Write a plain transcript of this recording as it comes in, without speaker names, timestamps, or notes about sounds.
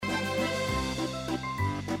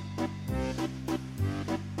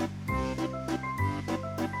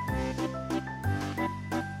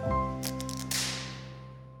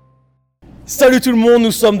Salut tout le monde,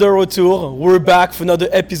 nous sommes de retour. We're back for another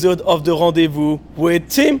episode of The Rendezvous with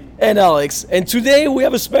Tim and Alex. And today we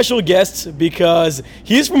have a special guest because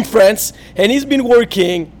he's from France and he's been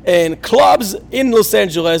working in clubs in Los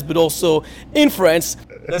Angeles but also in France.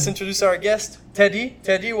 Let's introduce our guest, Teddy.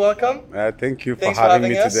 Teddy, welcome. Thank you for Thanks having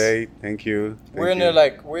me us. today. Thank you. We're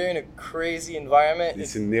in a crazy environment.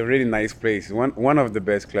 It's a really nice place. One of the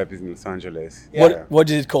best clubs in Los Angeles. Yeah. What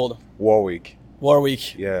is it called? Warwick.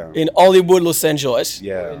 Warwick. Yeah. In Hollywood, Los Angeles.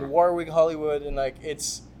 Yeah. In Warwick, Hollywood, and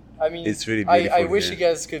it's really beautiful. I wish here. you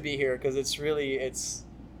guys could be here because it's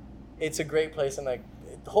a great place, and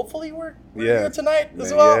hopefully we're here tonight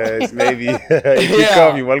as well. Yes, maybe. If you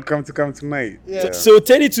come, you're welcome to come tonight. Yeah. So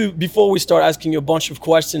Teddy, before we start asking you a bunch of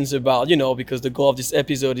questions about, because the goal of this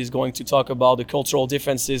episode is going to talk about the cultural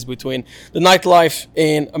differences between the nightlife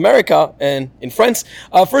in America and in France.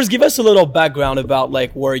 First, give us a little background about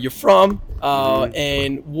where you're from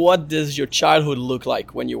and what does your childhood look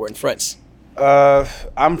like when you were in France?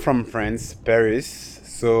 I'm from France, Paris.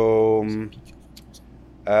 So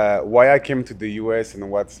why I came to the US and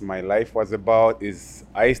what my life was about is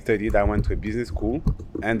I went to a business school,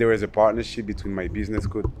 and there was a partnership between my business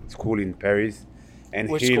school in Paris and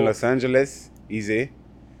Which here school? in Los Angeles, Easy.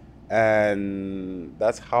 And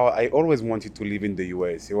that's how I always wanted to live in the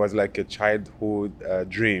US. It was like a childhood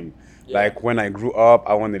dream. Yeah. Like when I grew up,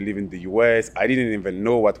 I want to live in the US. I didn't even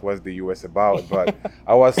know what was the US about, but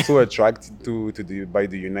I was so attracted by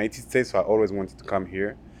the United States, so I always wanted to come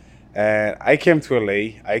here. And I came to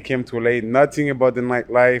LA. Nothing about the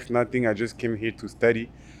nightlife, nothing. I just came here to study.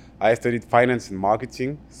 I studied finance and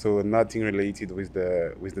marketing, so nothing related with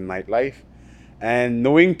the nightlife. And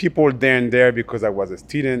knowing people there and there because I was a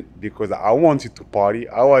student, because I wanted to party.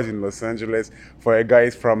 I was in Los Angeles. For a guy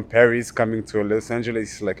from Paris coming to Los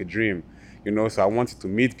Angeles, it's like a dream, So I wanted to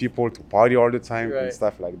meet people, to party all the time and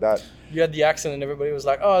stuff like that. You had the accent, and everybody was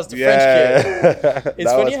like, "Oh, it's the French kid."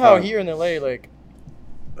 It's funny how here in LA,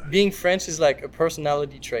 being French is like a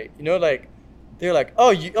personality trait. They're like,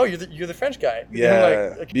 you're the French guy.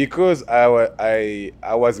 Yeah, because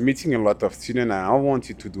I was meeting a lot of students, and I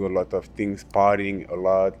wanted to do a lot of things, partying a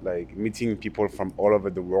lot, meeting people from all over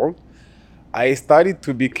the world. I started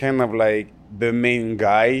to be kind of like the main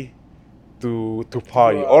guy to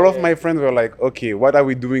party. All of my friends were like, okay, what are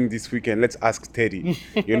we doing this weekend? Let's ask Teddy.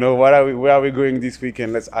 Where are we going this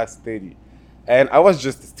weekend? Let's ask Teddy. And I was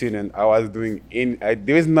just a student. I was doing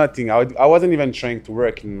there was nothing. I wasn't even trying to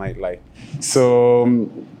work in nightlife. So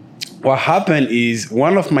what happened is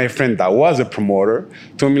one of my friends that was a promoter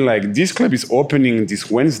told me this club is opening this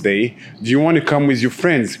Wednesday. Do you want to come with your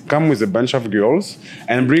friends? Come with a bunch of girls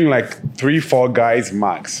and bring 3-4 guys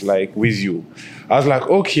max with you. I was like,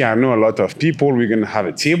 okay, I know a lot of people. We're going to have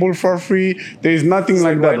a table for free. There is nothing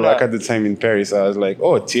like that at the time in Paris. I was like,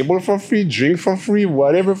 oh, table for free, drink for free,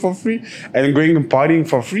 whatever for free, and going and partying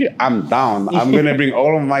for free. I'm down. I'm going to bring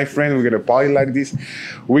all of my friends. We're going to party like this.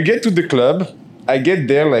 We get to the club. I get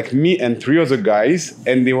there, me and 3 other guys,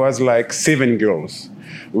 and there was 7 girls.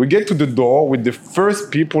 We get to the door with the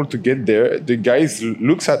first people to get there. The guy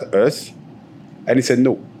looks at us, and he said,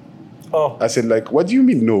 no. Oh. I said, what do you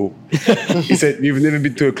mean no? He said, you've never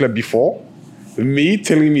been to a club before? Me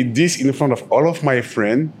telling me this in front of all of my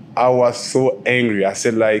friends, I was so angry. I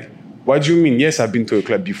said, what do you mean? Yes, I've been to a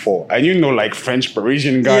club before. And French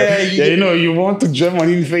Parisian guy, you want to jump on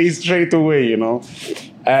his face straight away,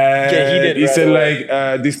 And he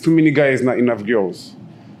said, there's too many guys, not enough girls.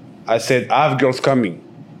 I said, I have girls coming.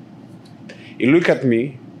 He looked at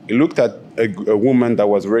me. He looked at a woman that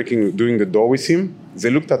was doing the door with him. They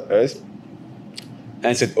looked at us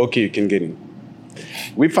and said, okay, you can get in.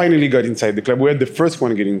 We finally got inside the club. We were the first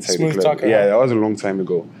one getting inside the club. Talker, yeah, that was a long time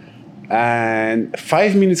ago. And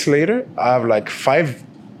 5 minutes later, I have 5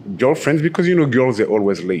 girlfriends because, girls, they're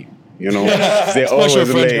always late. They're always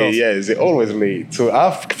late. Girls. Yeah, they're always late. So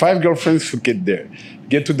I have 5 girlfriends to get there,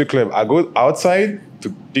 get to the club. I go outside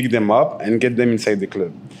to pick them up and get them inside the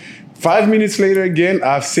club. 5 minutes later again,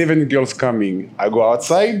 I have 7 girls coming. I go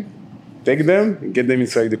outside, take them, get them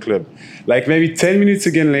inside the club. Maybe 10 minutes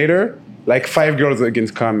again later, 5 girls again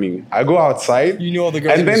coming. I go outside. All the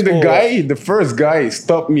girls. And then the first guy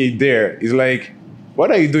stopped me there. He's like,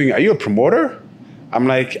 what are you doing? Are you a promoter? I'm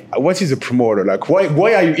like, what is a promoter? Like,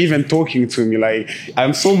 why are you even talking to me? Like,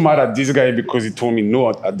 I'm so mad at this guy because he told me no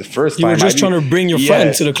at the first time. You were just trying to bring your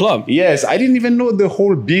friend to the club. Yes, I didn't even know the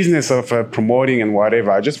whole business of promoting and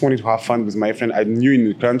whatever. I just wanted to have fun with my friend. I knew in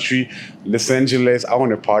the country, Los Angeles, I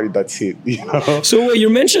want to party, that's it. You know? So wait, you're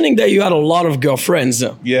mentioning that you had a lot of girlfriends.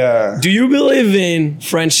 Yeah. Do you believe in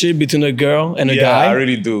friendship between a girl and a guy? Yeah, I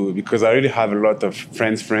really do, because I really have a lot of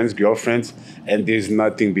friends, girlfriends, and there's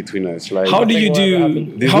nothing between us. Like, how do you do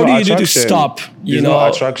to stop? There's no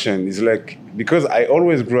attraction. It's like, because I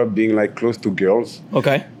always grew up being like close to girls.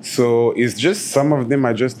 Okay. So it's just some of them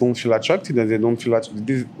I just don't feel attracted, and they don't feel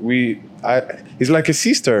attracted. It's like a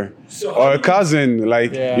sister or a cousin.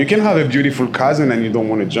 Like, you can have a beautiful cousin and you don't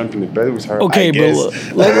want to jump in the bed with her. Okay, but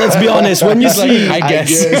let's be honest. When you see, I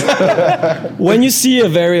guess. When you see a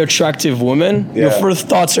very attractive woman, your first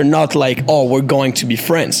thoughts are not like, oh, we're going to be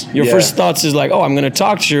friends. Your first thoughts is like, oh, I'm going to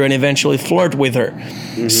talk to her and eventually flirt with her.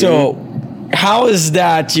 Mm-hmm. So how is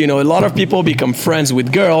that, a lot of people become friends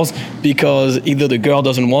with girls because either the girl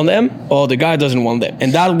doesn't want them or the guy doesn't want them.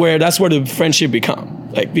 And that's where the friendship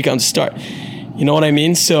becomes start. You know what I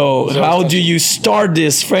mean? So how do you start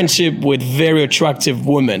this friendship with very attractive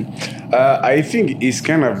women? I think it's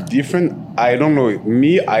kind of different. I don't know.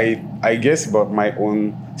 Me, I guess about my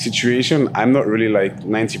own situation, I'm not really like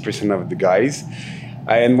 90% of the guys.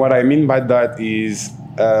 And what I mean by that is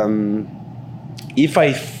if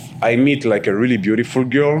I meet like a really beautiful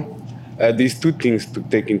girl, there's two things to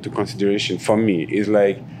take into consideration for me. Is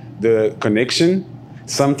like the connection.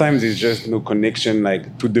 Sometimes it's just no connection,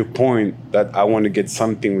 like to the point that I want to get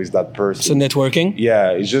something with that person. So networking? Yeah,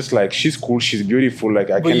 it's just like she's cool, she's beautiful. Like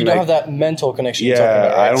but you don't have that mental connection. You're talking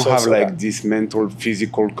about, right? I don't have like this mental,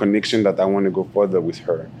 physical connection that I want to go further with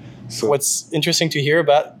her. So what's interesting to hear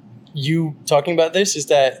about you talking about this is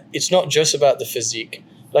that it's not just about the physique.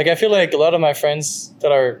 Like, I feel like a lot of my friends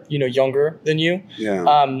that are, younger than you,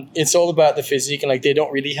 it's all about the physique, and like they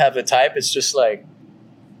don't really have a type. It's just like,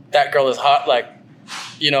 that girl is hot, like,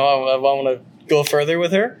 I want to go further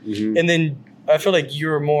with her. Mm-hmm. And then I feel like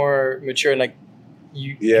you're more mature and like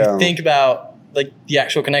you think about like the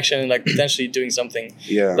actual connection and like potentially doing something.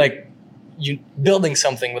 Yeah. Like you building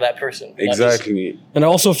something with that person. Exactly. And I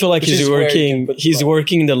also feel like he's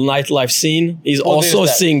working in the nightlife scene. He's also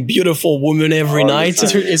seeing beautiful women every night.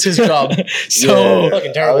 It's his job. So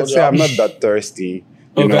I would say I'm not that thirsty.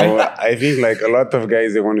 You know, I think like a lot of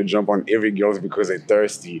guys, they want to jump on every girl because they're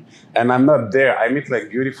thirsty. And I'm not there. I meet like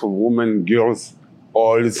beautiful women, girls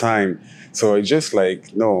all the time. So it's just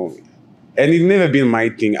like, no. And it's never been my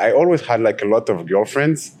thing. I always had like a lot of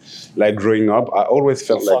girlfriends. Like growing up, I always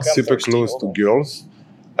felt like super close to girls.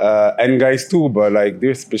 And guys too, but like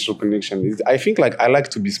there's special connection. I think like I like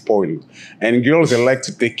to be spoiled. And girls, they like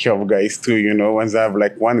to take care of guys too, Once I have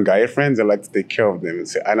like one guy friend, they like to take care of them.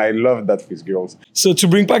 And I love that with girls. So to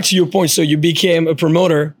bring back to your point, so you became a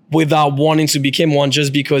promoter without wanting to become one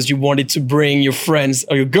just because you wanted to bring your friends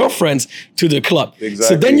or your girlfriends to the club. Exactly.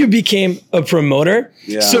 So then you became a promoter.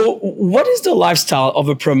 Yeah. So what is the lifestyle of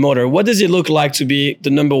a promoter? What does it look like to be the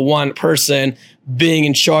number one person being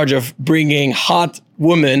in charge of bringing hot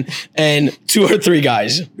women and 2 or 3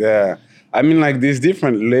 guys? Yeah. I mean, like, there's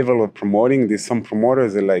different level of promoting. There's some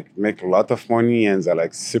promoters that like make a lot of money and they're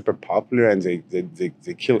like super popular and they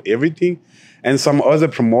kill everything. And some other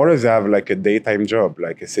promoters have like a daytime job,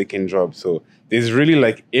 like a second job. So there's really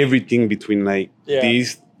like everything between like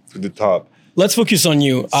these to the top. Let's focus on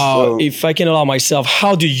you. If I can allow myself,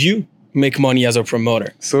 how do you make money as a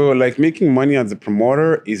promoter? So like making money as a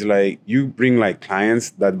promoter is like you bring like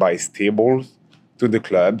clients that buy tables to the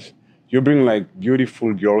clubs. You bring like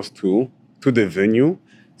beautiful girls too to the venue.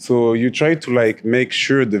 So you try to like make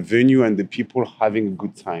sure the venue and the people having a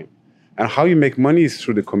good time. And how you make money is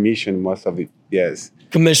through the commission, most of it. Yes.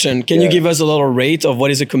 Commission. Can you give us a little rate of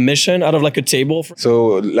what is a commission out of like a table?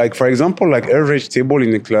 So like, for example, like average table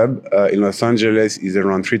in the club in Los Angeles is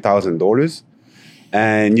around $3,000.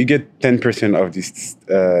 And you get 10% of this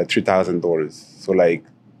 $3,000. So like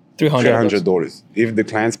 $300. If the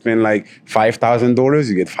client spend like $5,000,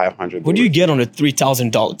 you get $500. What do you get on a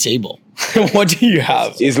 $3,000 table? What do you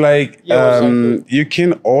have? It's like you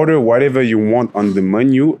can order whatever you want on the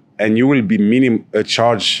menu, and you will be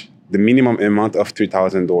charge the minimum amount of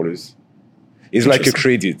 $3,000. It's like a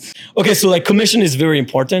credit. Okay, so like commission is very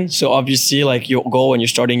important. So obviously like your goal when you're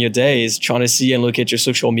starting your day is trying to see and look at your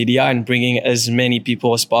social media and bringing as many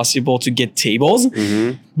people as possible to get tables.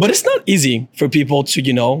 Mm-hmm. But it's not easy for people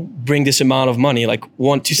to, bring this amount of money. Like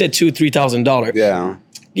you said $2,000-$3,000. Yeah.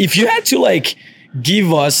 If you had to like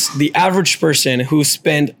give us the average person who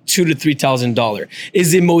spent $2,000 to $3,000,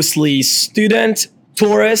 is it mostly student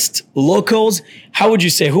tourists, locals? How would you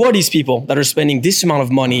say, who are these people that are spending this amount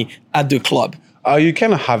of money at the club? You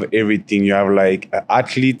kind of have everything. You have like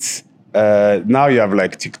athletes. Now you have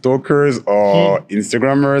like TikTokers or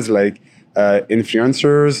Instagrammers, like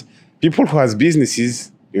influencers, people who has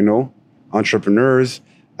businesses, you know, entrepreneurs.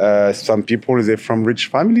 Some people, they're from rich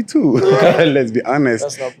family too. Let's be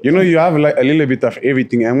honest. You know, you have like a little bit of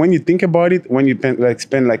everything. And when you think about it, when you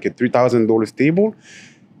spend like a $3,000 table,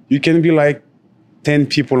 you can be like 10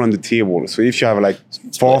 people on the table. So if you have like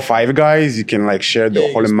 4 or 5 guys, you can like share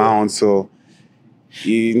the whole amount. So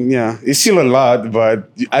yeah, it's still a lot, but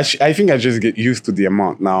I think I just get used to the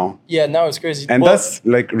amount now. Yeah, now it's crazy. And that's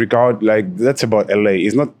like that's about LA.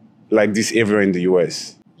 It's not like this everywhere in the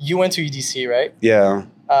US. You went to EDC, right? Yeah.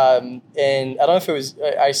 And I don't know if it was,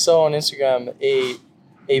 I saw on Instagram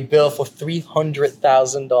a bill for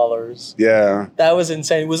 $300,000. Yeah. That was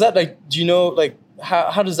insane. Was that like, do you know, like,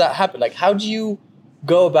 how does that happen? Like, how do you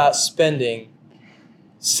go about spending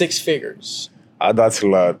 6 figures? That's a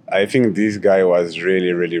lot. I think this guy was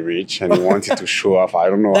really, really rich and he wanted to show off. I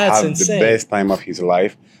don't know, have the best time of his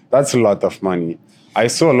life. That's a lot of money. I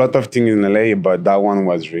saw a lot of things in LA, but that one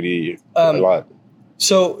was really a lot.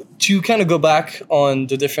 So to kind of go back on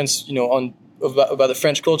the difference, you know, about the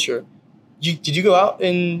French culture, did you go out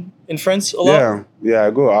in France a lot? Yeah, I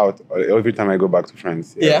go out every time I go back to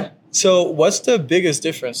France. Yeah. So what's the biggest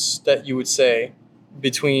difference that you would say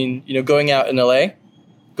between, you know, going out in LA,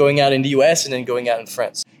 going out in the US, and then going out in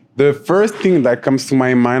France? The first thing that comes to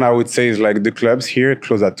my mind, I would say, is like the clubs here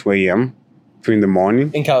close at 2 a.m., 2 in the morning.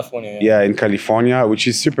 In California. Yeah, in California, which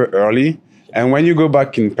is super early. And when you go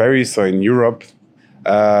back in Paris or in Europe,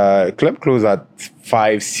 club close at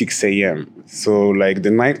 5, 6 a.m. So like the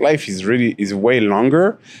nightlife is way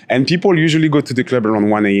longer, and people usually go to the club around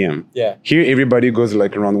 1 a.m. Yeah. Here, everybody goes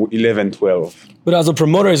like around 11, 12. But as a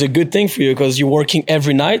promoter, it's a good thing for you because you're working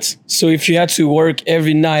every night. So if you had to work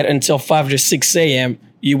every night until 5 or 6 a.m.,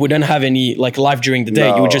 you wouldn't have any like life during the day.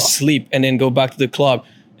 No. You would just sleep and then go back to the club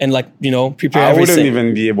and like, you know, prepare everything. I wouldn't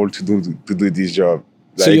even be able to do this job.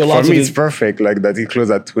 Like, so for me, it's perfect, like that it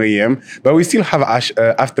closes at 2 a.m. But we still have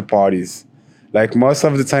after parties. Like most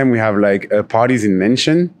of the time, we have like parties in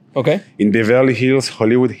Mansion. Okay. In Beverly Hills,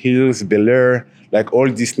 Hollywood Hills, Bel Air, like all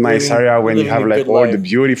this nice area when you have like all the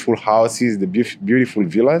beautiful houses, the beautiful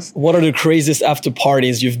villas. What are the craziest after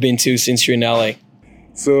parties you've been to since you're in LA?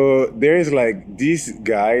 So there is like this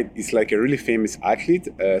guy, it's like a really famous athlete,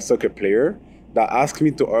 soccer player, that asked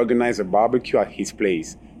me to organize a barbecue at his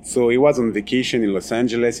place. So he was on vacation in Los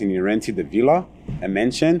Angeles and he rented a villa, a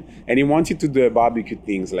mansion, and he wanted to do a barbecue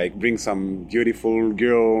things, like bring some beautiful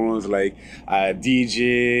girls, like a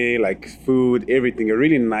DJ, like food, everything, a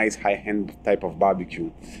really nice high-end type of barbecue.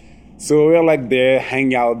 So we're like there,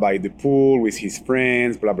 hang out by the pool with his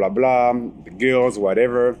friends, blah, blah, blah, the girls,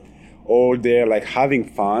 whatever, all there like having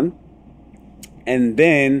fun. And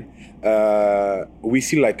then we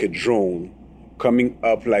see like a drone coming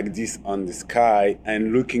up like this on the sky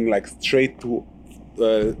and looking like straight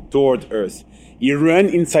toward us. He ran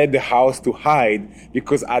inside the house to hide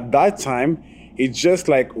because at that time he just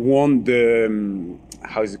like won the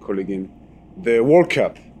how is it called again? The World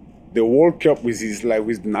Cup. The World Cup with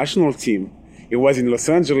with the national team. He was in Los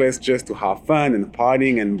Angeles just to have fun and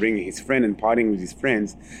partying and bringing his friend and partying with his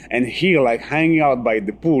friends. And here, like hanging out by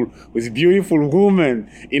the pool with beautiful women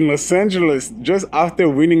in Los Angeles just after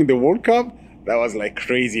winning the World Cup. That was like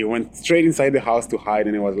crazy. He went straight inside the house to hide,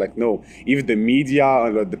 and it was like, no, if the media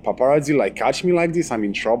or the paparazzi like catch me like this, I'm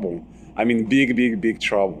in trouble. I'm in big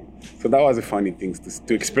trouble. So that was a funny thing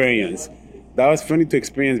to experience. That was funny to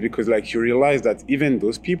experience because like you realize that even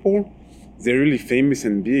those people, they're really famous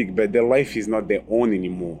and big, but their life is not their own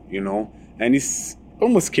anymore, you know? And it's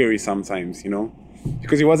almost scary sometimes, you know?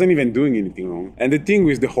 Because he wasn't even doing anything wrong. And the thing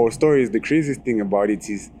with the whole story is the craziest thing about it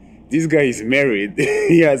is this guy is married.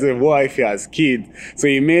 He has a wife, he has kids. So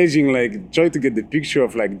imagine like try to get the picture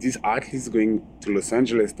of like this artist going to Los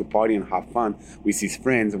Angeles to party and have fun with his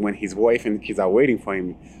friends when his wife and kids are waiting for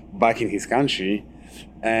him back in his country.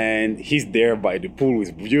 And he's there by the pool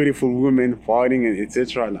with beautiful women partying and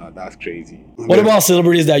etc. No, that's crazy. What about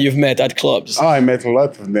celebrities that you've met at clubs? Oh, I met a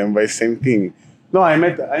lot of them, but same thing. No, I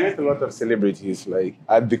met a lot of celebrities like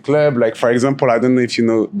at the club. Like for example, I don't know if you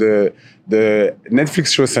know the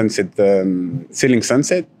Netflix show Sunset, Selling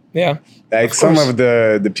Sunset. Yeah. Like some of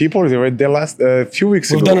the people, they were there last few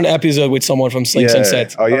weeks ago. We've done an episode with someone from Selling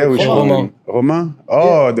Sunset. Oh yeah, which one? Romain?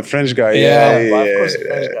 Oh, yeah. The French guy. Yeah. Well, of course, the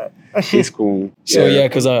French guy. He's cool. So yeah,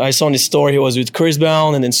 because I saw in his story he was with Chris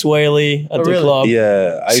Brown and then Sway Lee at the club.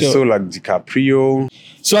 Yeah, I saw like DiCaprio.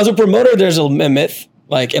 So as a promoter, there's a myth,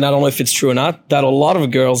 like, and I don't know if it's true or not, that a lot of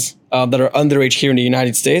girls that are underage here in the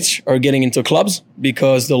United States are getting into clubs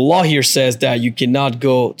because the law here says that you cannot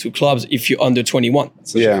go to clubs if you're under 21.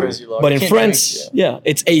 Such a crazy law. But You in can't France, drink,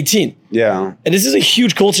 it's 18. Yeah. And this is a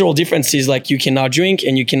huge cultural difference. Is like you cannot drink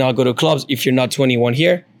and you cannot go to clubs if you're not 21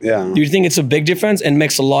 here. Yeah. Do you think it's a big difference and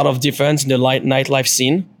makes a lot of difference in the nightlife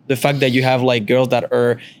scene? The fact that you have like girls that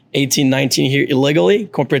are 18, 19 here illegally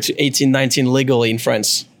compared to 18, 19 legally in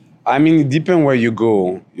France. I mean, it depends where you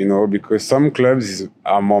go, because some clubs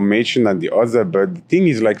are more mature than the other. But the thing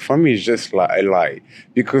is, like, for me, it's just like a lie.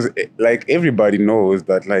 Because, like, everybody knows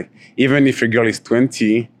that, like, even if a girl is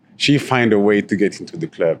 20, she find a way to get into the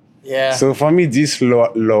club. Yeah. So for me, this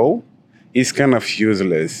law is kind of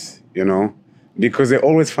useless, because they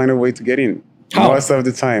always find a way to get in. How? Most of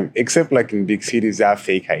the time. Except, like, in big cities, they have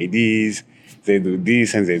fake IDs. They do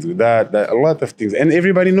this and they do that. A lot of things. And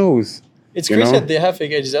everybody knows. It's crazy that they have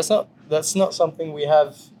fake IDs. That's not something we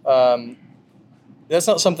have. That's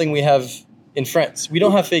not something we have in France. We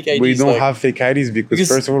don't have fake IDs. We don't have fake IDs because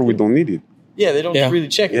first of all, we don't need it. Yeah, they don't really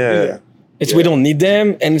check it. Yeah. We don't need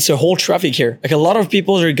them, and it's a whole traffic here. Like a lot of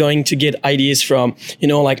people are going to get IDs from,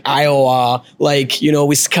 like Iowa, like,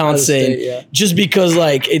 Wisconsin, just because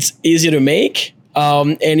like it's easy to make.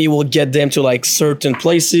 And it will get them to like certain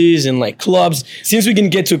places and like clubs. Since we can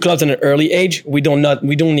get to clubs at an early age, we don't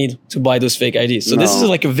need to buy those fake IDs. So this is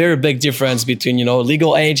like a very big difference between,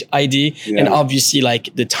 legal age ID and obviously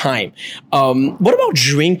like the time. What about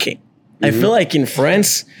drinking? I feel like in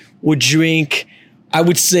France we drink, I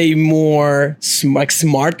would say more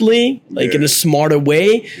smartly, like in a smarter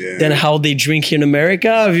way than how they drink here in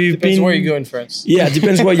America. Depends where you go in France. Yeah, it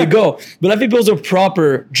depends where you go. But I think people are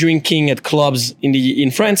proper drinking at clubs in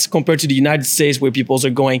France compared to the United States where people are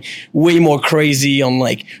going way more crazy on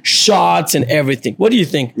like shots and everything. What do you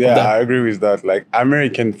think? Yeah, I agree with that. Like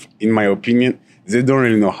American, in my opinion, they don't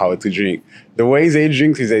really know how to drink. The way they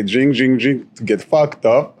drink is they drink to get fucked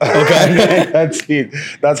up. Okay. That's it.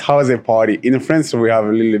 That's how they party. In France, we have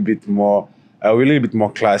a little bit more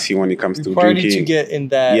classy when it comes to party drinking. To get in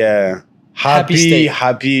that happy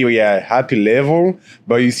level,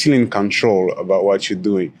 but you're still in control about what you're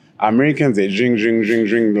doing. Americans, they drink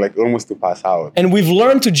like almost to pass out. And we've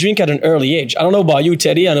learned to drink at an early age. I don't know about you,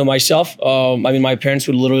 Teddy. I know myself. My parents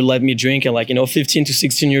would literally let me drink at 15 to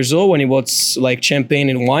 16 years old when it was like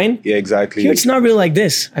champagne and wine. Yeah, exactly. Here, it's not really like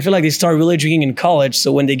this. I feel like they start really drinking in college.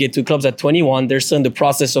 So when they get to clubs at 21, they're still in the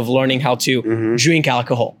process of learning how to drink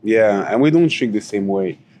alcohol. Yeah, and we don't drink the same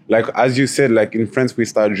way. Like, as you said, like in France, we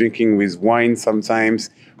start drinking with wine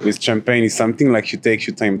sometimes. With champagne, it's something like you take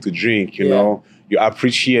your time to drink, you know? You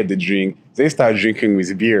appreciate the drink. They start drinking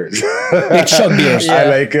with beers. They chug beers. I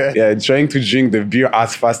like trying to drink the beer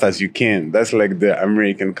as fast as you can. That's like the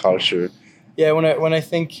American culture. Yeah, when I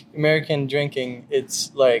think American drinking,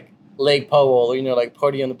 it's like Lake Powell, like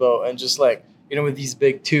party on the boat and just like, with these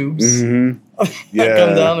big tubes. Yeah.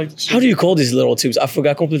 Come down. Like, how do you call these little tubes?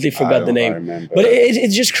 Completely forgot the name. But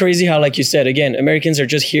it's just crazy how, like you said, again, Americans are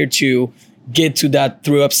just here to get to that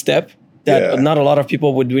throw up step that not a lot of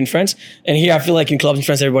people would do in France. And here, I feel like in clubs in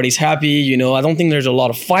France, everybody's happy. I don't think there's a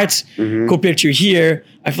lot of fights compared to here.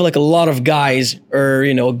 I feel like a lot of guys are,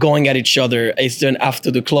 going at each other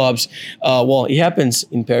after the clubs. Well, it happens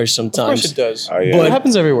in Paris sometimes. Of course it does. Oh, yeah. But it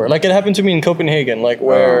happens everywhere. Like it happened to me in Copenhagen, like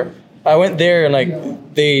where I went there and like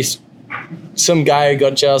some guy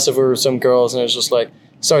got jealous of some girls and it was just like,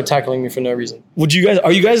 started tackling me for no reason.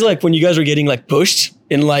 Are you guys like when you guys are getting like pushed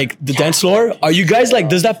in like the dance floor? Are you guys like,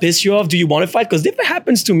 does that piss you off? Do you want to fight? Because if it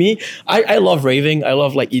happens to me, I love raving. I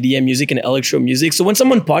love like EDM music and electro music. So when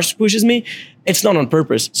someone pushes me, it's not on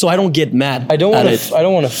purpose. So I don't get mad. I don't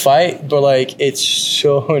want to fight, but like it's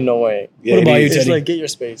so annoying. Yeah, what about you, Teddy? It's Teddy? like get your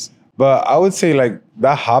space. But I would say like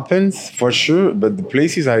that happens for sure. But the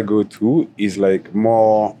places I go to is like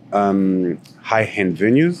more high-end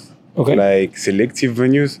venues. Okay. Like selective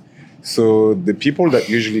venues. So the people that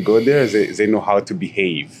usually go there, they know how to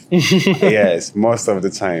behave. Yes, most of the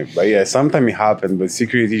time. But yeah, sometimes it happens, but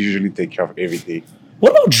security usually take care of everything.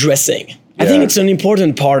 What about dressing? I think it's an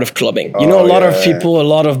important part of clubbing. A lot of people, a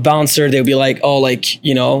lot of bouncer, they'll be like, oh, like,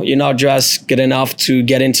 you're not dressed good enough to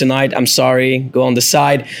get in tonight. I'm sorry, go on the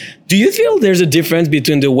side. Do you feel there's a difference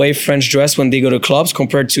between the way French dress when they go to clubs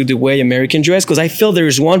compared to the way American dress? Because I feel there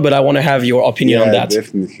is one, but I want to have your opinion on that.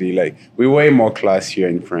 Definitely. Like, we're way more classier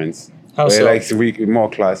in France. How so? Like, we're more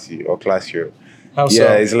classy or classier. How so?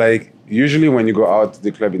 Yeah, it's like, usually when you go out to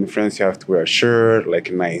the club in France, you have to wear a shirt, like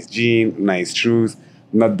a nice jean, nice shoes,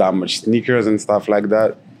 not that much sneakers and stuff like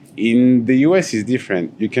that. In the US, it's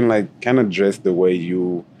different. You can like kind of dress the way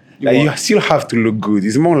you still have to look good.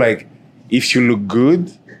 It's more like if you look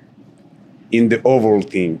good, in the overall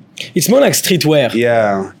thing. It's more like streetwear.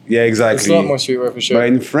 Yeah, exactly. It's a lot more streetwear for sure. But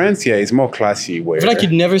in France, it's more classy wear. I feel like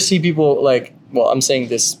you'd never see people like, well, I'm saying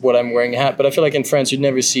this, what I'm wearing a hat, but I feel like in France, you'd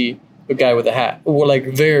never see a guy with a hat. Or like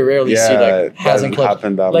very rarely see like hats and clubs.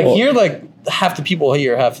 Like here, like half the people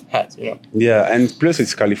here have hats, you know? Yeah, and plus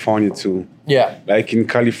it's California too. Yeah. Like in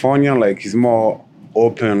California, like it's more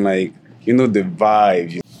open, like, you know, the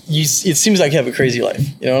vibe. It seems like you have a crazy life,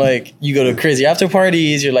 you know, like you go to crazy after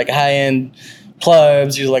parties, you're like high-end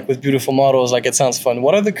clubs, you're like with beautiful models, like it sounds fun.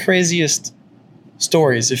 What are the craziest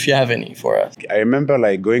stories, if you have any, for us? I remember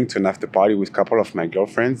like going to an after party with a couple of my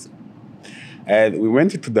girlfriends, and we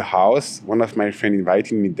went into the house. One of my friends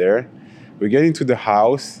invited me there. We get into the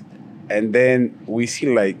house, and then we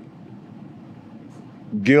see like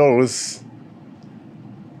girls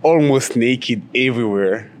almost naked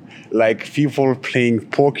everywhere. Like people playing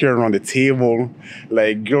poker on the table,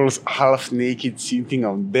 like girls half naked sitting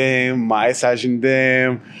on them, massaging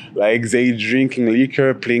them, like they drinking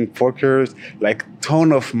liquor, playing poker, like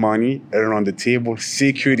ton of money around the table,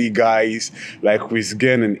 security guys, like with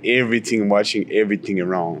gun and everything, watching everything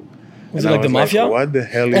around. Was it like the mafia? What the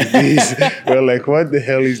hell is this? We're like, what the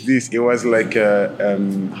hell is this? It was like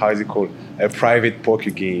how is it called? A private poker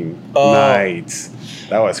game night.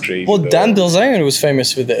 That was crazy. Well, Dan Bilzerian was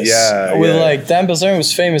famous for this. Like Dan Bilzerian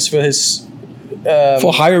was famous for his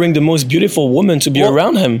for hiring the most beautiful woman to be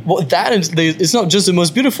around him. Well, it's not just the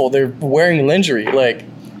most beautiful; they're wearing lingerie, like,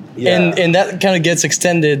 and that kind of gets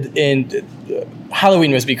extended. And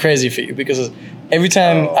Halloween must be crazy for you because every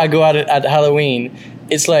time I go out at Halloween,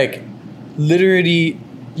 it's like literally.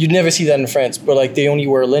 You'd never see that in France, but like they only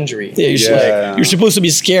wear lingerie. Yeah, you're supposed to be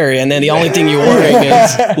scary, and then the only thing you're wearing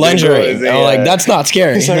is lingerie. Like that's not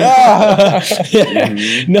scary. It's like,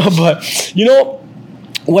 No, but you know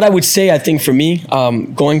what I would say. I think for me,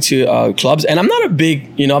 going to clubs, and I'm not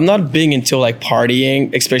big into like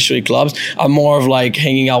partying, especially clubs. I'm more of like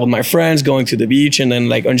hanging out with my friends, going to the beach, and then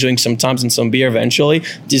like enjoying some times and some beer eventually.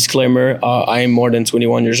 Disclaimer: I am more than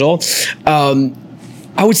 21 years old.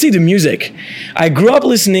 I would say the music. I grew up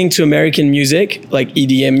listening to American music, like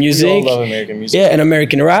EDM music. We all love American music. Yeah, and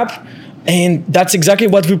American rap. And that's exactly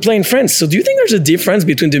what we play in France. So do you think there's a difference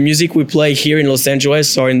between the music we play here in Los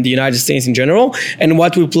Angeles or in the United States in general and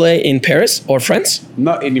what we play in Paris or France?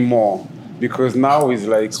 Not anymore. Because now it's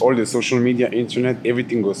like all the social media, internet,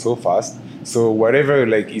 everything goes so fast. So whatever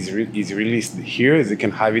like is released here, they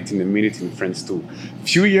can have it in a minute in France too. A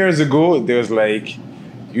few years ago, there was like...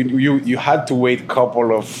 You had to wait a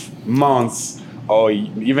couple of months or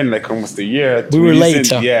even like almost a year. We were late.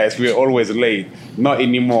 Yes, we were always late. Not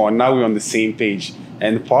anymore. Now we're on the same page.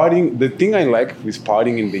 And partying, the thing I like with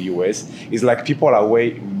partying in the US is like people are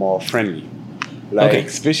way more friendly. Like,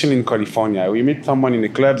 especially in California, we meet someone in the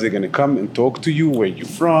clubs, they're going to come and talk to you. Where you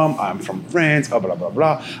from? I'm from France, blah, blah,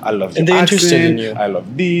 blah. I love your accent. Interested in you. I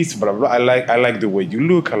love this, blah, blah. I like the way you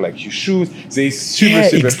look. I like your shoes. They're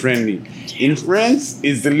super friendly. In France,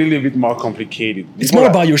 it's a little bit more complicated. It's more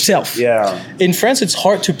about yourself. Yeah. In France, it's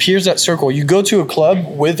hard to pierce that circle. You go to a club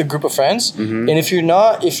with a group of friends, and if you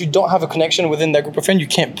don't have a connection within that group of friends, you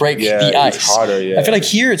can't break the ice. It's harder, yeah. I feel like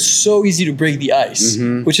here it's so easy to break the ice,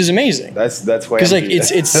 which is amazing. That's why. Because like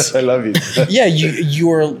it's I love it. Yeah,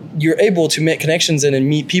 you're able to make connections and then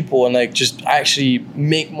meet people and like just actually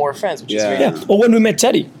make more friends, which is very good. Or when we met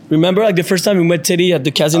Teddy. Remember, like the first time we met Teddy at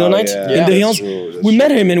the casino night in the hills? We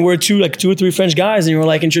met him and we're two or three French guys and we were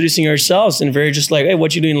like introducing ourselves and very just like, hey,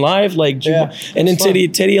 what you doing live? Like, and then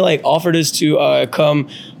Teddy like offered us to come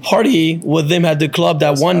party with them at the club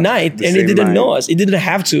that one night, and he didn't know us. He didn't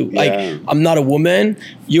have to. Like, I'm not a woman.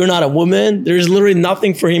 You're not a woman. There's literally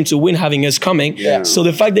nothing for him to win having us coming. So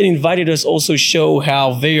the fact that he invited us also show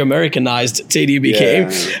how very Americanized Teddy became.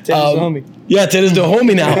 Teddy's the homie. Yeah, Teddy's the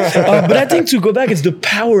homie now. But I think to go back, it's the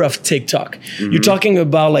power of TikTok. You're talking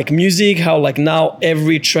about like music, how like now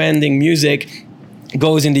every trending music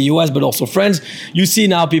goes in the US, but also France. You see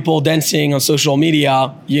now people dancing on social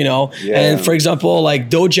media, you know. And for example, like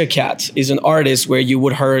Doja Cat is an artist where you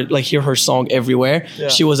would hear her song everywhere.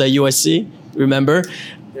 She was at USC, remember?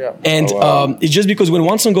 And it's just because when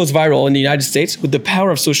one song goes viral in the United States, with the power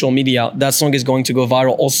of social media, that song is going to go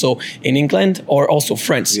viral also in England or also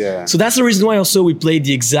France. So that's the reason why also we play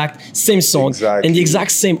the exact same song and the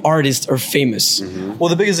exact same artists are famous. Well,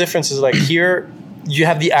 the biggest difference is like here, you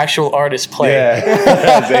have the actual artist play.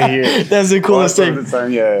 That's the coolest thing.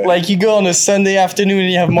 Like you go on a Sunday afternoon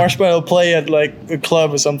and you have Marshmallow play at like a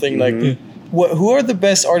club or something. Like who are the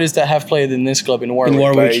best artists that have played in this club in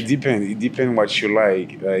Warwick? But it depends what you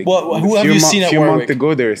like. Like who have you seen at Warwick? A few months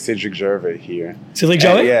ago, there was Cedric Gervais here. Cedric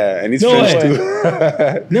Gervais? Yeah, and he's French too.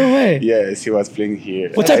 No way. Yes, he was playing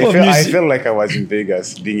here. What type of music? I felt like I was in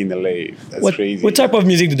Vegas, being in LA. That's crazy. What type of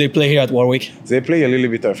music do they play here at Warwick? They play a little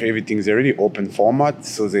bit of everything. It's a really open format,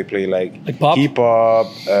 so they play like pop? hip-hop,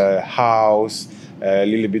 house, a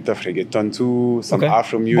little bit of reggaeton too, some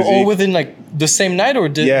Afro music. But all within like the same night or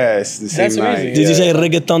yes, the same night. Amazing. Did you say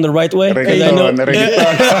reggaeton the right way?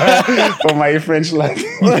 Reggaeton. For my French Latin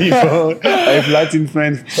people, I have Latin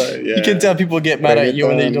friends. Yeah. You can tell people get mad at you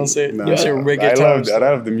when they don't say, no, say reggaeton. I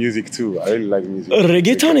love the music too. I really like music.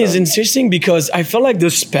 Reggaeton is interesting because I feel like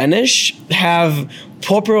the Spanish have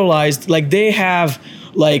popularized, like they have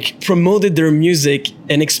like promoted their music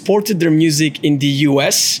and exported their music in the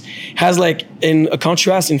US. Has like in a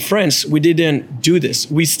contrast in France, we didn't do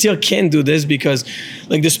this. We still can't do this because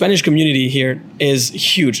like the Spanish community here is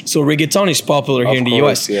huge. So reggaeton is popular here in the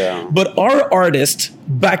US. Yeah. But our artists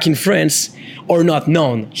back in France are not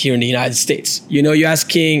known here in the United States. You know, you're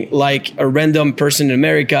asking like a random person in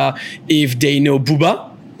America if they know Booba.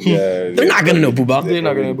 Yeah, they're not gonna know Booba. They're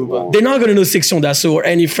not gonna know Booba. They're not gonna know Section d'Assaut or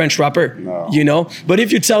any French rapper. No. You know? But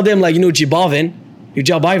if you tell them like, you know, J Balvin, J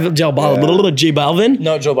Balvin,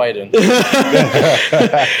 No, Joe Biden.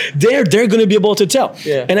 they're gonna be able to tell.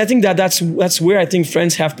 Yeah. And I think that's where I think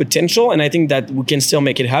France have potential, and I think that we can still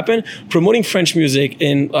make it happen. Promoting French music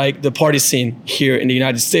in like the party scene here in the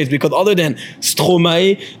United States, because other than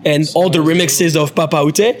Stromae and all the remixes of Papa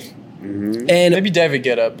Oute, and Maybe David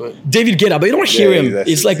Guetta, but but you don't hear him.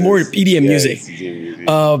 It's like more EDM music. It's EDM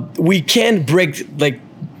music. We can break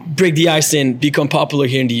the ice and become popular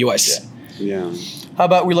here in the US. Yeah. how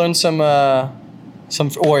about we learn some or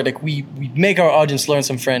like we make our audience learn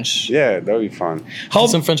some French. Yeah, that would be fun.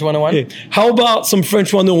 Some French 101. How about some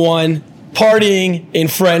French 101 partying in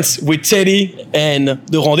France with Teddy and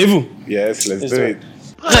the Rendezvous? Yes, let's do it.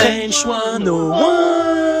 French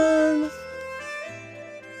 101.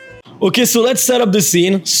 Okay, so let's set up the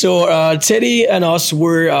scene. So Teddy and us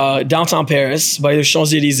were downtown Paris by the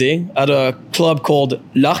Champs-Élysées at a club called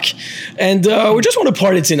L'Arc. And we just want to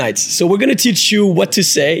party tonight. So we're going to teach you what to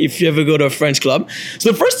say if you ever go to a French club.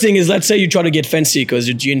 So the first thing is, let's say you try to get fancy because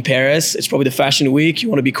you're in Paris. It's probably the fashion week. You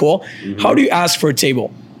want to be cool. How do you ask for a table?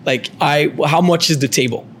 Like, how much is the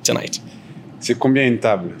table tonight? C'est combien une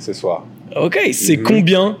table ce soir? Okay, c'est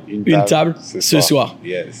combien une table ce soir?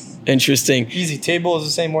 Yes. Interesting. Easy. Table is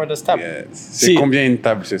the same word as table. Yes. C'est combien une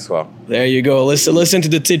table ce soir? There you go. Listen to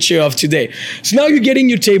the teacher of today. So now you're getting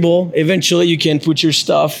your table. Eventually, you can put your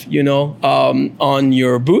stuff, you know, on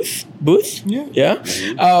your booth. Yeah.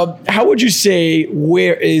 How would you say,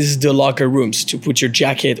 where is the locker rooms to put your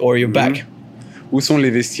jacket or your bag? Où sont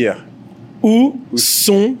les vestiaires? Où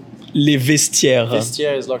sont les vestiaires?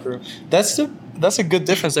 Vestiaire is locker room. That's a good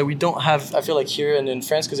difference that we don't have, I feel like, here and in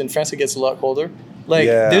France, because in France it gets a lot colder. Like,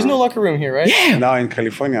 there's no locker room here, right? Yeah. Now in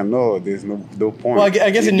California, no, there's no point. Well,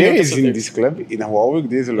 I guess in New York there is in this club, in Warwick,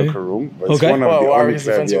 there's a locker room. But it's one of the only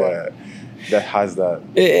clubs that has that.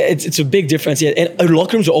 It's a big difference, yeah. And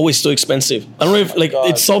locker rooms are always so expensive. I don't know if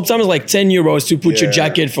it's sometimes like 10 euros to put your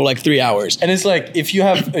jacket for like 3 hours. And it's like, if you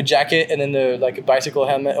have a jacket and then like a bicycle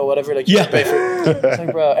helmet or whatever, like you have to pay for it. It's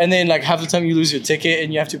like, bro. And then like half the time you lose your ticket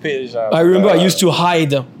and you have to pay. I remember I used to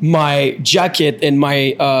hide my jacket and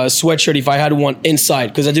my sweatshirt if I had one inside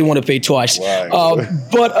because I didn't want to pay twice. Wow.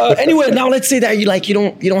 But anyway, now let's say that you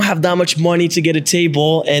don't have that much money to get a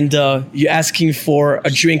table and you're asking for a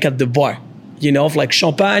drink at the bar. You know, like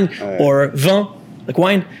champagne or vin, like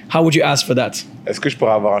wine. How would you ask for that? Est-ce que je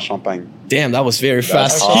pourrais avoir un champagne? Damn, that was very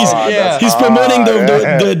fast. Hard, He's promoting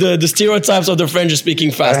the stereotypes of the French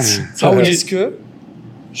speaking fast. How would you? Est-ce que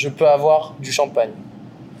je peux avoir du champagne?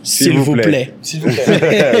 S'il vous plaît. S'il vous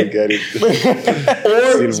plaît. Got it.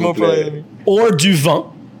 Or du vin.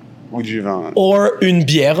 Ou du vin. Or une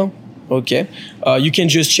bière. Okay. You can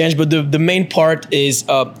just change, but the main part is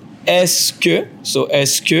est-ce que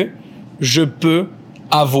je peux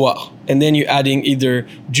avoir. And then you're adding either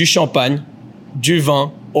du champagne, du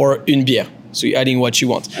vin, or une bière. So you're adding what you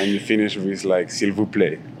want. And you finish with like, s'il vous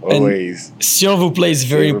plaît. Always. And s'il vous plaît is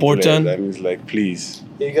very important. That means like, please.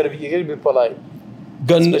 Yeah, you gotta be polite.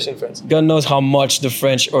 Especially in France. God knows how much the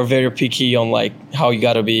French are very picky on like how you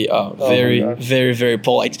gotta be very, very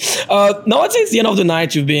polite. Nowadays, it's the end of the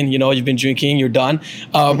night. You've been drinking. You're done.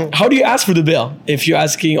 How do you ask for the bill if you're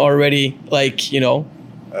asking already? Like,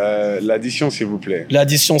 L'addition, s'il vous plaît.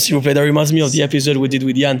 L'addition, s'il vous plaît. That reminds me of the episode we did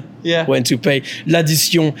with Yann. Yeah. When to pay.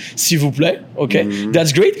 L'addition, s'il vous plaît. Okay,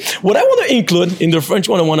 that's great. What I want to include in the French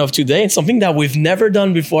 101 of today, and something that we've never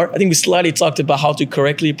done before, I think we slightly talked about how to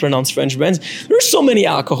correctly pronounce French brands. There's so many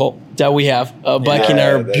alcohol that we have back in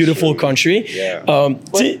our beautiful country. Yeah.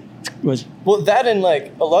 Well, that and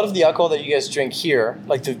like a lot of the alcohol that you guys drink here,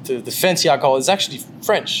 like the fancy alcohol, is actually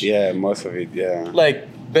French. Yeah, most of it, yeah. Like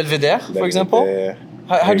Belvedere, for example.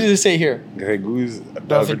 How do they say here? Grégouze.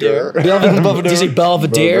 Belvedere. Belvedere. Do you say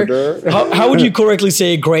Belvedere? Belvedere. How would you correctly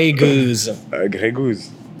say Grey Goose? Grégouze.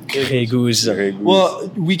 Grey Goose.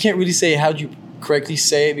 Well, we can't really say how do you correctly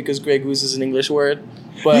say it because Grey Goose is an English word.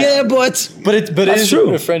 But Yeah, but it That's is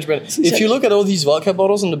true. a French brand. If you look at all these vodka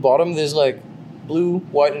bottles on the bottom, there's like blue,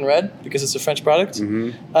 white, and red because it's a French product.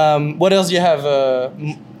 What else do you have?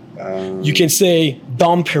 you can say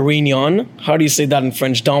Dom Perignon. How do you say that in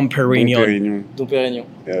French? Dom Perignon. Dom Perignon.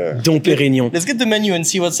 Yeah. Dom Perignon. Let's get the menu and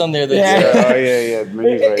see what's on there. Yeah. The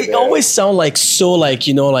menu's right It there. always sounds like so, like,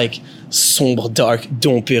 you know, like sombre dark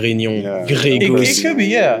Dom Perignon. Yeah. Grey It Goose. could be,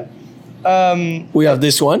 yeah. We have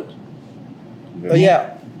this one.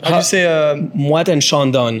 Yeah. How do you say? Moët and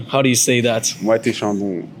Chandon. How do you say that? Moitié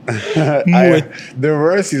Chandon. Moët. The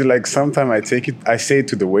worst is like sometimes I say it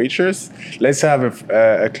to the waitress. Let's say I have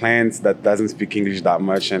a client that doesn't speak English that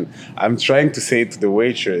much, and I'm trying to say it to the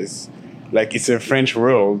waitress, like it's a French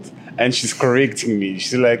world, and she's correcting me.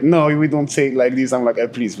 She's like, "No, we don't say it like this." I'm like,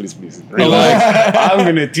 "Please, relax. I'm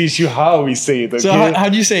gonna teach you how we say it." Okay? So how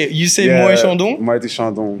do you say it? You say Moët Chandon, Moitié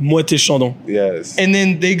Chandon. Moët et Chandon. Yes. and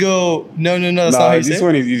then they go, no, that's not how you say This it.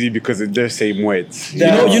 one is easy because it does say Moët.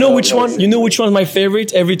 You know which one? You know which one's my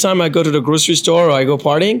favorite? Every time I go to the grocery store or I go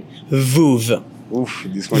partying, Vouv. Oof,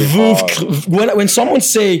 this one is Vouv. hard. When someone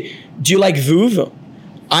say, "Do you like Vouv?"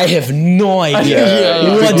 I have no idea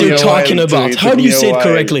Yeah, what it took they're me a talking while about. too. How do you say it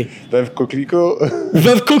correctly? Veuve Coquelicot.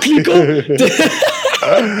 Veuve Coquelicot.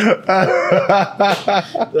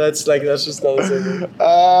 That's just not the same.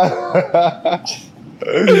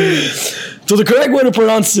 So the correct way to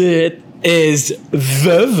pronounce it is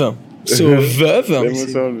veuve. So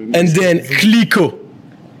veuve. And then Clicquot.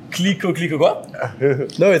 Clicquot quoi?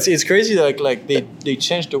 No, it's crazy that like they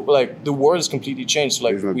changed the word is completely changed. So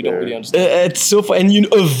like It's not we don't there. really understand. It's so fun. And you know,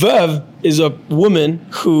 a veuve is a woman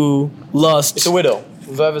who It's a widow.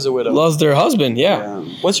 Veuve is a widow. lost their husband. Yeah.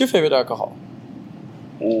 What's your favorite alcohol?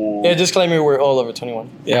 Oh, Yeah, disclaimer: we're all over 21.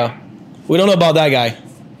 Yeah. We don't know about that guy.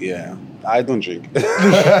 yeah. I don't drink. No,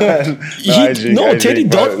 Teddy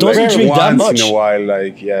but, doesn't drink that much. Once in a while,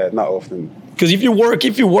 like, yeah, not often. Because if you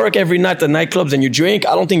work every night at nightclubs and you drink,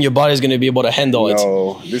 I don't think your body's going to be able to handle it.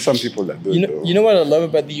 No, there's some people that do it, though. You know what I love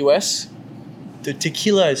about the US? The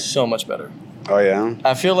tequila is so much better. Oh, yeah?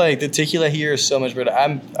 I feel like the tequila here is so much better.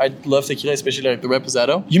 I love tequila, especially like the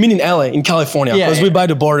Reposado. You mean in LA, in California? Yeah, Because yeah. we buy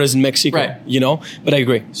the borders in Mexico, Right. you know? But I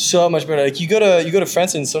agree. So much better. Like you go to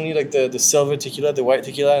France and suddenly like the silver tequila, the white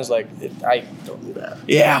tequila, is like I don't do that.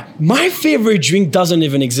 Yeah. My favorite drink doesn't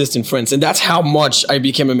even exist in France. And that's how much I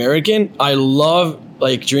became American. I love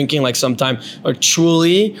like drinking like sometime a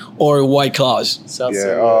Truly or White Claws.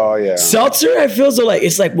 Seltzer. Yeah, oh, yeah. Seltzer, I feel so like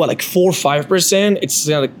it's like what, like 4 or 5%. It's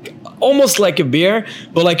like almost like a beer,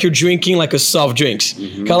 but like you're drinking like a soft drinks,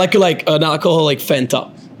 kind of like an alcoholic Fanta.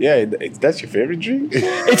 Yeah, that's your favorite drink?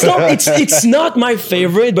 It's not my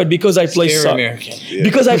favorite, but because I play Scary American. Yeah.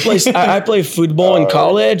 because I play football in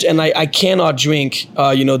college, and I cannot drink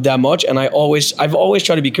that much, and I've always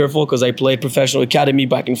tried to be careful because I played professional academy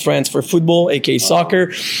back in France for football, aka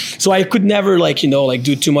soccer, so I could never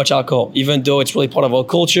do too much alcohol, even though it's really part of our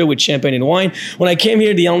culture with champagne and wine. When I came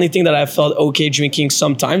here, the only thing that I felt okay drinking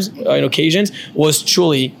sometimes on occasions was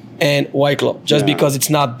Truly and White Claw, just because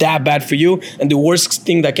it's not that bad for you. And the worst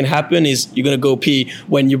thing that can happen is you're gonna go pee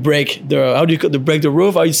when you break break the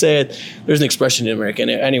roof. How you say it? There's an expression in American.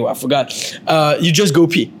 Anyway, I forgot. You just go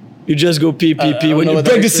pee. You just go pee when you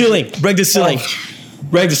break the ceiling. Break the ceiling.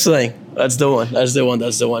 Break the ceiling. That's the one. That's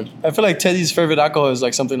the one. I feel like Teddy's favorite alcohol is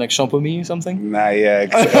like something like Champomy or something. Nah, yeah,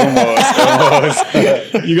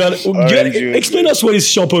 almost. You gotta explain us what is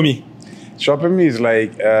Champomy. Champomy is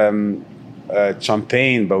like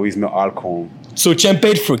champagne, but with no alcohol. So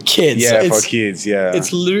champagne for kids. Yeah, It's- for kids, yeah.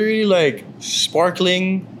 It's literally like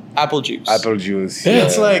sparkling apple juice. apple juice. Yeah.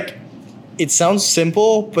 It's like it sounds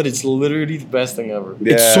simple, but it's literally the best thing ever.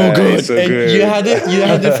 Yeah, It's so good. It's so And good. you had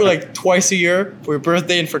it for like twice a year for your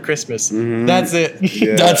birthday and for Christmas. That's it.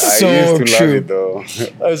 Yeah, That's I so used to true. love it though.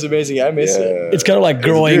 That was amazing. I miss it. It's kind of like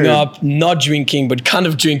growing good. up, not drinking, but kind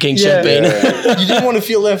of drinking Yeah. champagne. Yeah. You didn't want to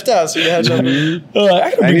feel left out, so you had champagne. I gotta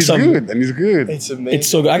And bring it's some. good. And it's good. It's amazing. It's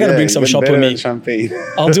so good. I gotta bring some even champ better with than me. champagne.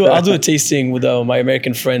 I'll do a tasting with my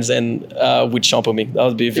American friends and with champomy. That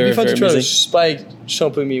would be It'd very be fun very to try to amazing. spike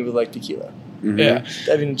champagne with like tequila. Yeah.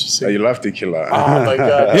 That'd be interesting. Oh, you love tequila. Oh my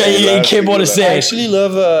God. Yeah, You you love can't want to tequila. I say. actually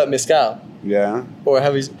love mezcal. Yeah. Or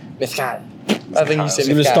have you mezcal? I think you say I'm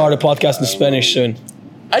gonna mezcal. start a podcast in Spanish soon.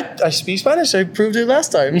 I speak Spanish. I proved it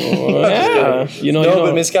last time. Yeah, you know. No,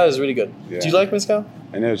 but mezcal is really good. Yeah. Do you like mezcal?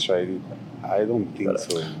 I never tried it. I don't think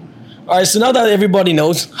so. All right, so now that everybody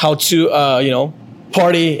knows how to,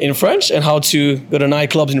 party in French and how to go to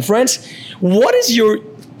nightclubs in France, what is your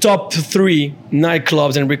top 3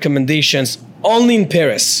 nightclubs and recommendations only in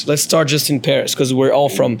Paris? Let's start just in Paris because we're all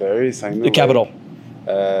from Paris, I know, the capital.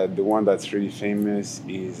 The one that's really famous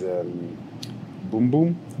is Boom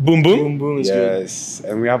Boom. Boom Boom. Boom boom is good. Yes,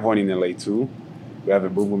 and we have one in LA too. We have a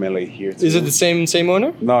Boom Boom LA here too. Is it the same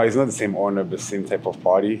owner? No, it's not the same owner, but same type of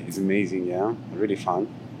party. It's amazing, yeah, really fun.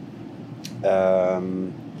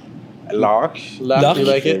 Lark, Lark, you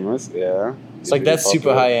like it? famous, yeah. It's like that's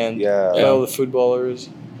super high end. Yeah. Like all the footballers.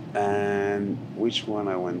 And which one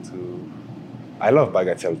I went to? I love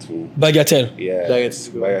Bagatelle too. Bagatelle. Yeah, Bagatelle is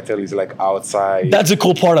good. Bagatelle is like outside. That's the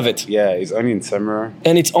cool part of it. Yeah, it's only in summer.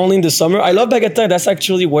 And it's only in the summer. I love Bagatelle. That's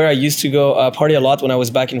actually where I used to go party a lot when I was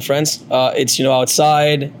back in France. It's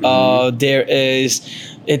outside.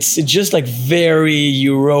 It's just like very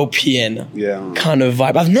European Yeah. kind of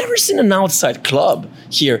vibe. I've never seen an outside club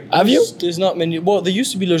here. Have you? There's not many. Well, there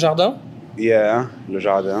used to be Le Jardin, Yeah, Le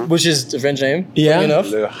Jardin. which is the French name. Yeah. funny enough.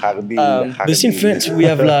 Le Jardin. But in France, we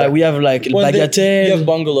have like Well, Bagatelle. you have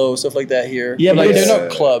bungalow stuff like that here. Yeah, but but they're it's- not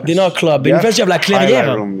clubs. They're not club. In France, you have La Highlight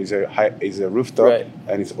Clairière. room is a rooftop Right.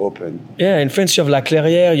 and it's open. Yeah, in France, you have La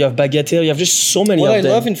Clairière, you have Bagatelle, you have just so many What of I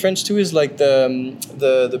them. love in French too is like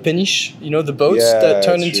the péniche, the boats Yeah, that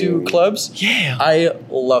turn into true. clubs. Yeah. I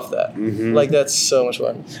love that. Mhm. Like that's so much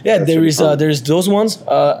fun. Yeah, That's there really is fun. there's those ones.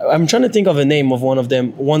 I'm trying to think of a name of one of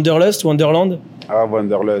them. Wonderland. I have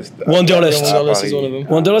Wanderlust. Wanderlust. Yeah, Wanderlust is Paris. one of them.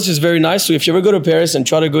 Wanderlust is very nice. So if you ever go to Paris and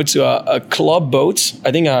try to go to a club boat,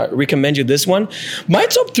 I think I recommend you this one. My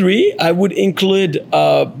top 3, I would include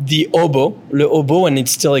the Obo, Le Obo, and it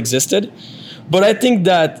still existed. But I think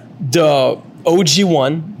that the OG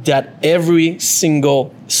one that every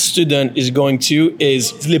single student is going to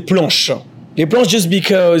is Les Planches. Les Planches just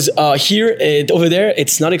because over there,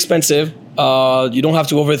 it's not expensive. You don't have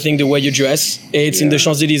to overthink the way you dress. It's in the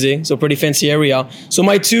Champs-Élysées, so pretty fancy area. So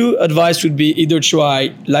my 2 advice would be either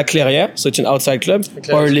try La Clairière, so it's an outside club, Clairière's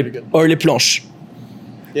or pretty good. Les Planches.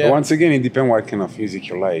 Yeah. Once again, it depends what kind of music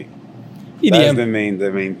you like. That's EDM.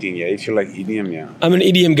 the main thing. Yeah, if you like EDM, yeah. I'm an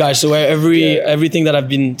EDM guy, so everything that I've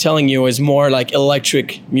been telling you is more like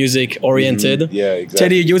electric music oriented. Yeah, exactly.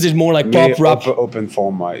 Teddy uses more like pop, rap. Open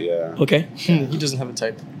format, yeah. Okay. He doesn't have a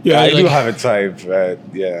type. I do like- have a type, but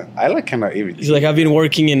yeah, I like kind of everything. He's like, I've been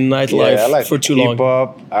working in nightlife I like for too long.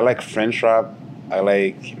 hip-hop, I like French rap, I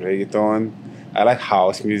like reggaeton, I like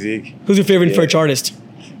house music. Who's your favorite Yeah. French artist?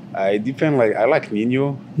 I depend, I like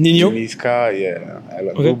Nino. Nino? Niska, yeah. I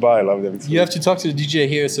like Okay. Buba, I love them too. You have to talk to the DJ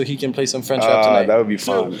here so he can play some French rap Ah, tonight. that would be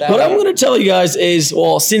fun. That- What I'm going to tell you guys is,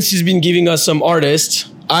 well, since he's been giving us some artists,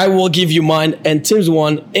 I will give you mine and Tim's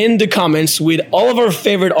one in the comments with all of our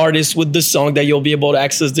favorite artists with the song that you'll be able to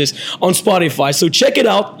access this on Spotify. So check it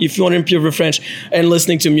out if you want to improve your French and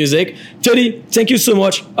listening to music. Teddy, thank you so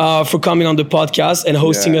much for coming on the podcast and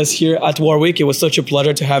hosting Yeah. us here at Warwick. It was such a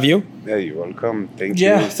pleasure to have you. Yeah, you're welcome. Thank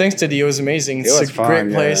Yeah, you. thanks, Teddy. It was amazing. It It's was a fun,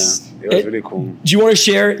 great place. Yeah. It was really cool. Do you want to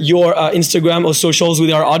share your Instagram or socials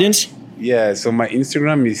with our audience? Yeah, so my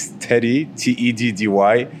Instagram is Teddy,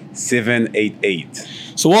 TEDDY 788.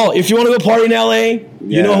 So, well, if you want to go party in LA,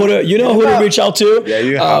 you know who to reach out to. Yeah,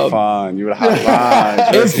 you have fun. You will have fun.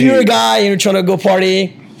 If Trust you're me. a guy and you're trying to go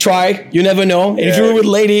party, try. You never know. And if Yeah. you're with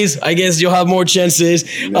ladies, I guess you'll have more chances.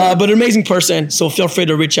 But an amazing person, so feel free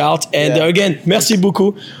to reach out. And Yeah. Again, merci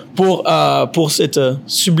beaucoup pour cette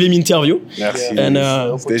sublime interview. Merci. And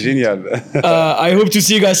C'était génial. I hope to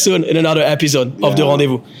see you guys soon in another episode of The Yeah.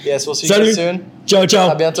 Rendezvous. Yes, we'll see you Salut. guys soon. Ciao, ciao.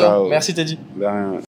 À bientôt. Ciao. Merci, Teddy. De rien.